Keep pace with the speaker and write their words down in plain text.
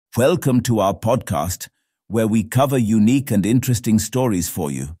Welcome to our podcast, where we cover unique and interesting stories for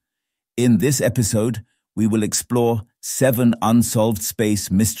you. In this episode, we will explore 7 unsolved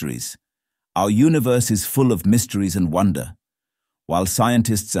space mysteries. Our universe is full of mysteries and wonder. While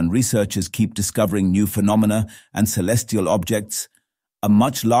scientists and researchers keep discovering new phenomena and celestial objects, a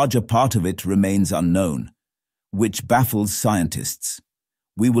much larger part of it remains unknown, which baffles scientists.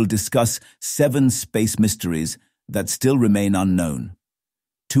 We will discuss 7 space mysteries that still remain unknown.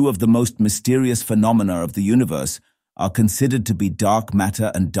 2 of the most mysterious phenomena of the universe are considered to be dark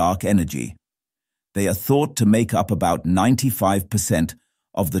matter and dark energy. They are thought to make up about 95%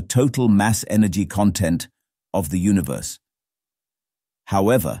 of the total mass energy content of the universe.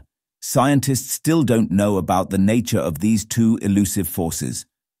 However, scientists still don't know about the nature of these 2 elusive forces.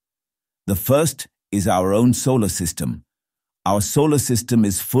 The first is our own solar system. Our solar system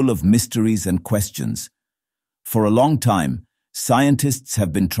is full of mysteries and questions. For a long time, scientists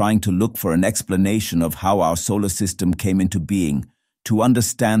have been trying to look for an explanation of how our solar system came into being, to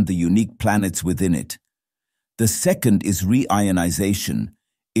understand the unique planets within it. The second is re-ionisation.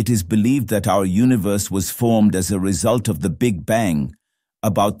 It is believed that our universe was formed as a result of the Big Bang,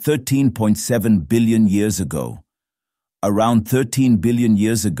 about 13.7 billion years ago. Around 13 billion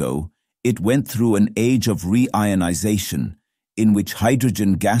years ago, it went through an age of re-ionisation, in which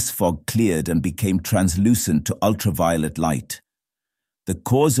hydrogen gas fog cleared and became translucent to ultraviolet light. The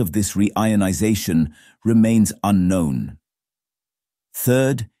cause of this re-ionization remains unknown.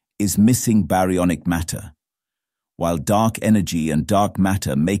 Third is missing baryonic matter. While dark energy and dark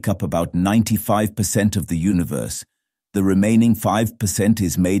matter make up about 95% of the universe, the remaining 5%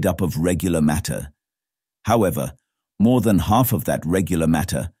 is made up of regular matter. However, more than half of that regular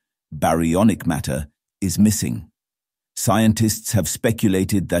matter, baryonic matter, is missing. Scientists have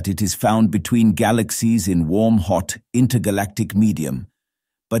speculated that it is found between galaxies in warm, hot, intergalactic medium,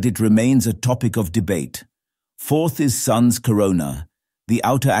 but it remains a topic of debate. Fourth is Sun's corona. The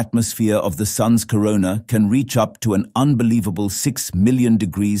outer atmosphere of the Sun's corona can reach up to an unbelievable 6 million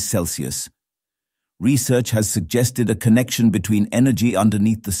degrees Celsius. Research has suggested a connection between energy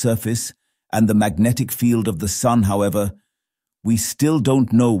underneath the surface and the magnetic field of the Sun. However, we still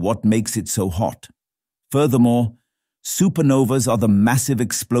don't know what makes it so hot. Furthermore, supernovas are the massive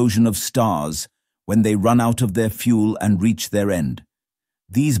explosion of stars when they run out of their fuel and reach their end.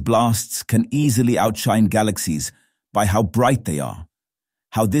 These blasts can easily outshine galaxies by how bright they are.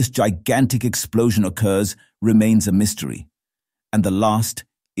 How this gigantic explosion occurs remains a mystery. And the last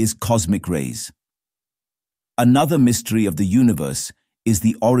is cosmic rays. Another mystery of the universe is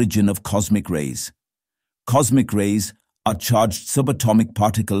the origin of cosmic rays. Cosmic rays are charged subatomic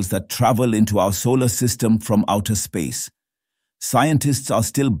particles that travel into our solar system from outer space. Scientists are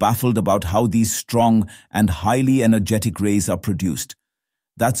still baffled about how these strong and highly energetic rays are produced.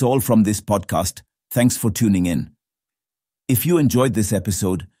 That's all from this podcast. Thanks for tuning in. If you enjoyed this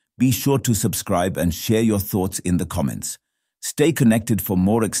episode, be sure to subscribe and share your thoughts in the comments. Stay connected for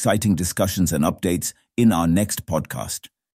more exciting discussions and updates in our next podcast.